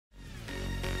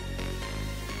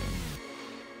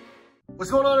What's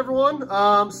going on,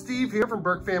 everyone? Steve here from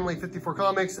Burke Family 54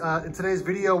 Comics. In today's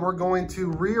video, we're going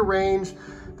to rearrange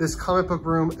this comic book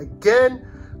room again.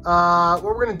 What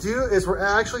we're gonna do is we're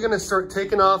actually gonna start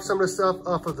taking off some of the stuff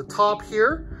off of the top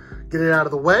here, get it out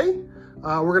of the way.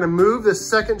 We're gonna move this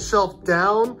second shelf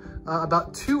down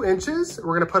about 2 inches.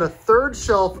 We're gonna put a third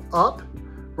shelf up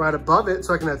right above it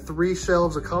so I can have 3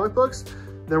 shelves of comic books.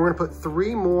 Then we're gonna put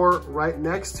 3 more right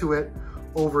next to it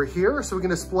over here so we can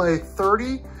display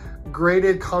 30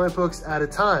 graded comic books at a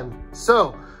time.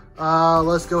 So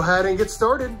let's go ahead and get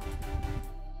started.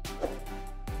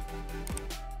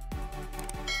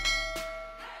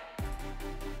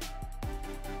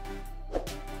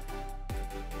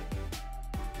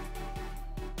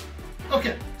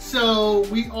 Okay, so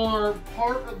we are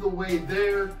part of the way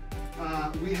there.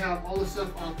 We have all the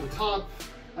stuff off the top.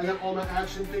 I got all my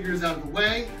action figures out of the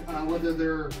way, whether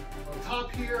they're on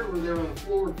top here or they're on the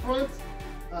floor in front.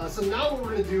 So now what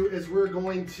we're gonna do is we're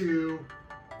going to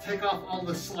take off all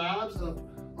the slabs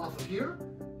off of here,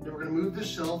 and we're gonna move the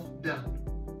shelf down.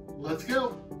 Let's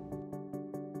go.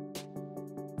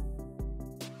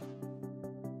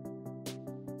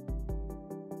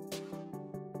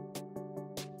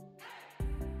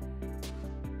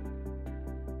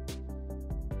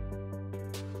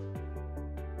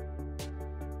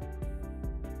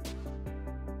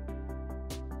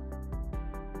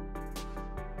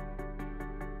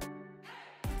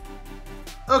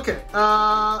 Okay,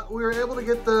 we were able to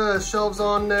get the shelves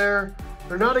on there.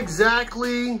 They're not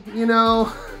exactly, you know,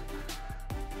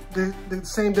 the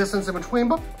same distance in between,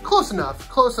 but close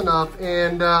enough.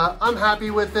 And I'm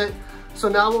happy with it. So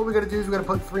now what we're gonna do is we're gonna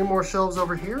put 3 more shelves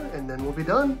over here and then we'll be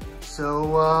done.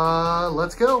 So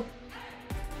let's go.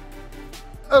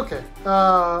 Okay,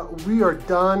 we are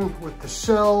done with the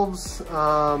shelves.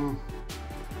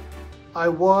 I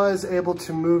was able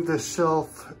to move this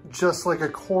shelf just like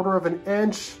 1/4 of an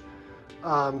inch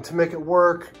to make it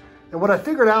work. And what I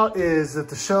figured out is that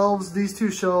the shelves, these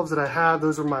 2 shelves that I have,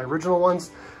 those are my original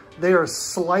ones. They are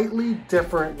slightly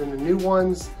different than the new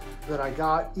ones that I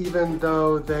got, even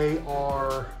though they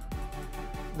are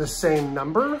the same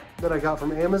number that I got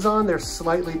from Amazon. They're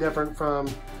slightly different from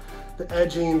the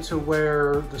edging to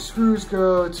where the screws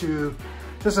go to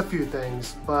just a few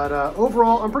things, but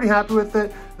overall, I'm pretty happy with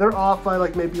it. They're off by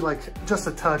maybe just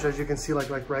a touch, as you can see,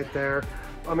 like right there.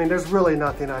 I mean, there's really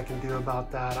nothing I can do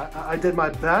about that. I did my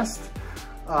best.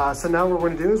 So now what we're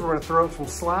gonna do is we're gonna throw up some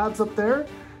slabs up there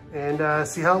and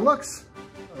see how it looks.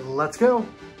 Let's go.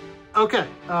 Okay,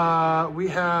 we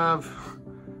have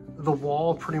the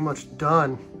wall pretty much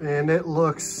done, and it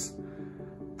looks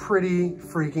pretty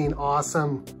freaking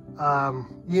awesome.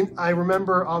 I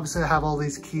remember, obviously, I have all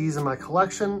these keys in my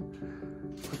collection,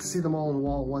 but to see them all on the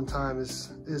wall at one time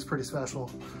is pretty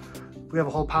special. We have a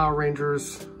whole Power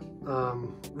Rangers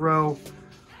row,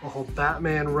 a whole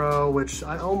Batman row, which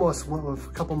I almost went with a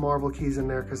couple Marvel keys in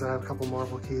there because I have a couple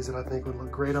Marvel keys that I think would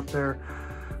look great up there.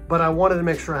 But I wanted to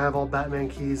make sure I have all Batman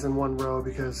keys in one row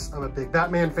because I'm a big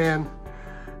Batman fan.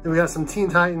 Then we got some Teen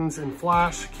Titans and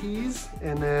Flash keys,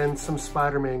 and then some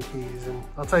Spider-Man keys. And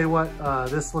I'll tell you what,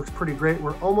 this looks pretty great.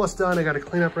 We're almost done. I got to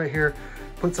clean up right here,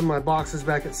 put some of my boxes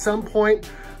back. At some point,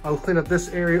 I'll clean up this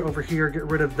area over here, get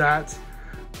rid of that,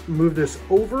 move this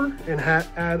over, and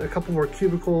add a couple more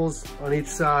cubicles on each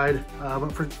side.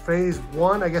 But for phase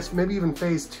 1, I guess maybe even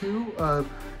phase 2 of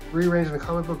rearranging the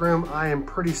comic book room, I am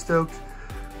pretty stoked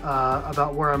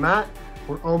about where I'm at.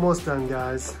 We're almost done,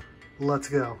 guys. Let's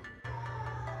go.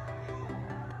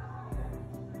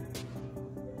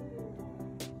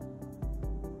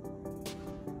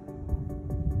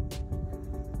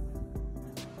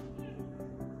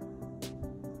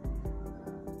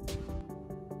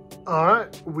 All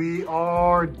right, we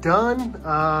are done.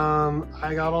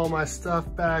 I got all my stuff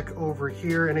back over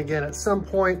here. And again, at some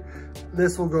point,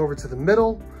 this will go over to the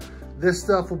middle. This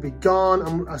stuff will be gone.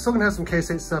 I'm still gonna have some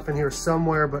K-State stuff in here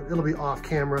somewhere, but it'll be off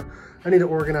camera. I need to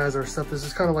organize our stuff. This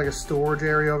is kind of like a storage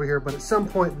area over here, but at some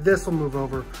point, this will move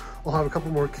over. I'll have a couple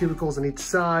more cubicles on each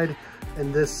side.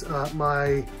 And this,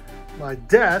 my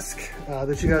desk,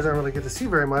 that you guys aren't really get to see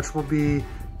very much, will be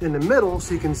in the middle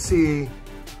so you can see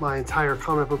my entire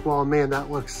comic book wall. Man, that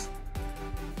looks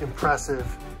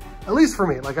impressive, at least for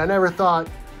me. Like, I never thought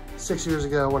 6 years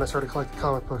ago when I started collecting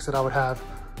comic books that I would have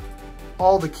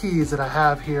all the keys that I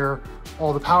have here,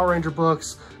 all the Power Ranger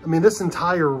books. I mean, this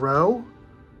entire row,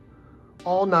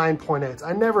 all 9.8s.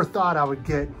 I never thought I would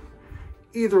get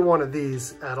either one of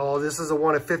these at all. This is a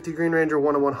 1 of 50 Green Ranger,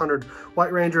 1 of 100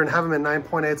 White Ranger, and have them in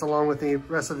 9.8s along with the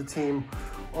rest of the team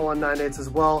all on 9.8s as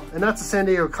well. And that's a San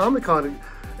Diego Comic-Con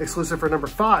exclusive for number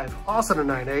 5, also to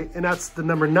 9.8, and that's the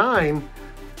number 9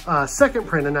 second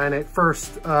print of 9.8,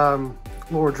 first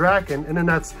Lord Draken. And then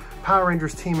that's Power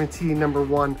Rangers TMNT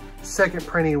 #1, second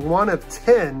printing, 1 of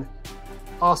 10,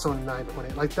 also in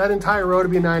 9.8. Like that entire row to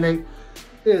be 9.8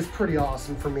 is pretty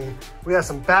awesome for me. We have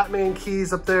some Batman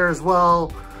keys up there as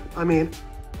well. I mean,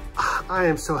 I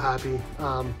am so happy.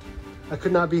 I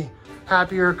could not be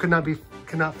happier, could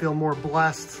not feel more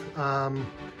blessed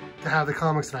to have the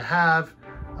comics that I have.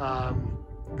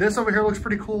 This over here looks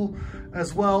pretty cool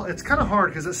as well. It's kind of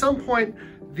hard because at some point,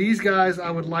 these guys,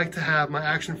 I would like to have my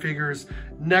action figures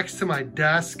next to my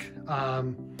desk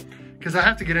because I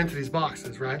have to get into these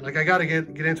boxes, right? Like I gotta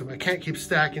get into them. I can't keep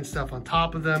stacking stuff on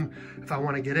top of them if I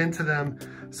wanna get into them.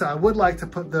 So I would like to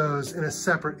put those in a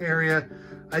separate area.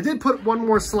 I did put one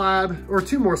more slab, or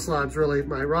 2 more slabs really.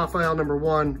 My Raphael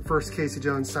 #1, first Casey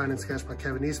Jones signed and sketched by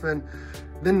Kevin Eastman.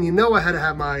 Then you know I had to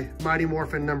have my Mighty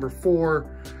Morphin #4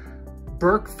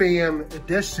 Burke Fam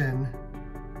edition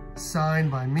signed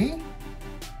by me.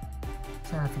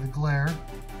 Sorry for the glare.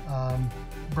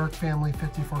 Burke Family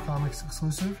 54 Comics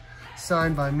exclusive,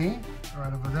 signed by me,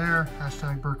 right over there,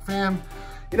 hashtag Burke Fam.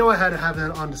 You know I had to have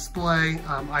that on display.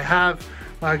 I have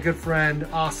my good friend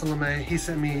Austin LeMay. He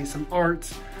sent me some art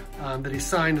that he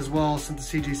signed as well, sent to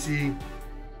CGC.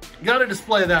 Got to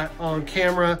display that on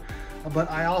camera, but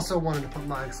I also wanted to put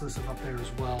my exclusive up there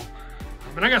as well.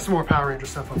 And I got some more Power Ranger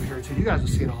stuff over here too. You guys have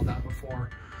seen all that before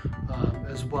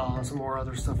as well, and some more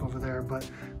other stuff over there. But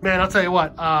man, I'll tell you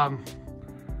what, I'm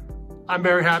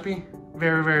very happy,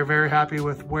 very happy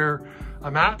with where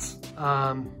I'm at.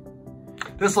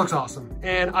 This looks awesome.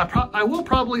 And I've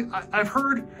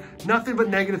heard nothing but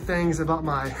negative things about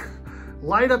my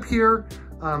light up here,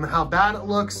 and how bad it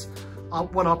looks.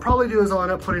 What I'll probably do is I'll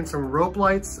end up putting some rope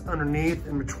lights underneath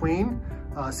in between,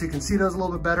 so you can see those a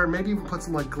little bit better. Maybe even put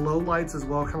some like glow lights as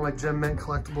well, kind of like Gem Mint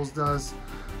Collectibles does.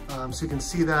 So you can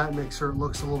see that and make sure it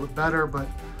looks a little bit better. But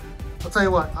I'll tell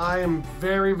you what, I am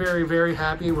very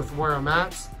happy with where I'm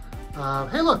at.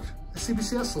 Hey look, a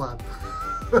CBCS slab.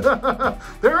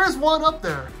 There is one up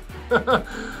there.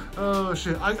 Oh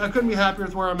shit, I couldn't be happier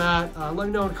with where I'm at. Let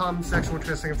me know in the comment section what you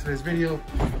guys think of today's video.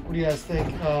 What do you guys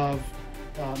think of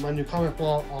my new comic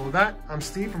wall, all of that. I'm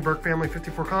Steve from Burke Family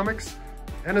 54 Comics.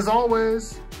 And as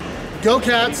always, go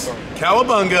Cats!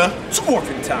 Cowabunga! It's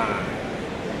Morphin time!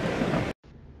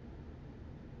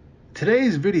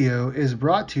 Today's video is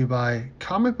brought to you by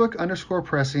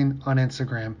comicbook_pressing on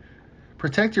Instagram.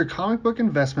 Protect your comic book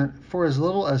investment for as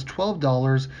little as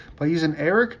 $12 by using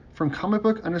Eric from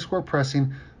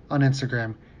comicbook_pressing on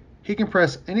Instagram. He can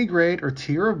press any grade or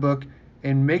tier of book,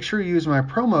 and make sure you use my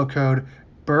promo code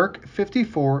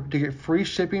BURK54 to get free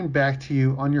shipping back to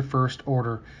you on your first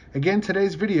order. Again,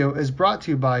 today's video is brought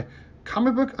to you by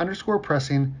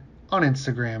comicbook_pressing on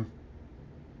Instagram.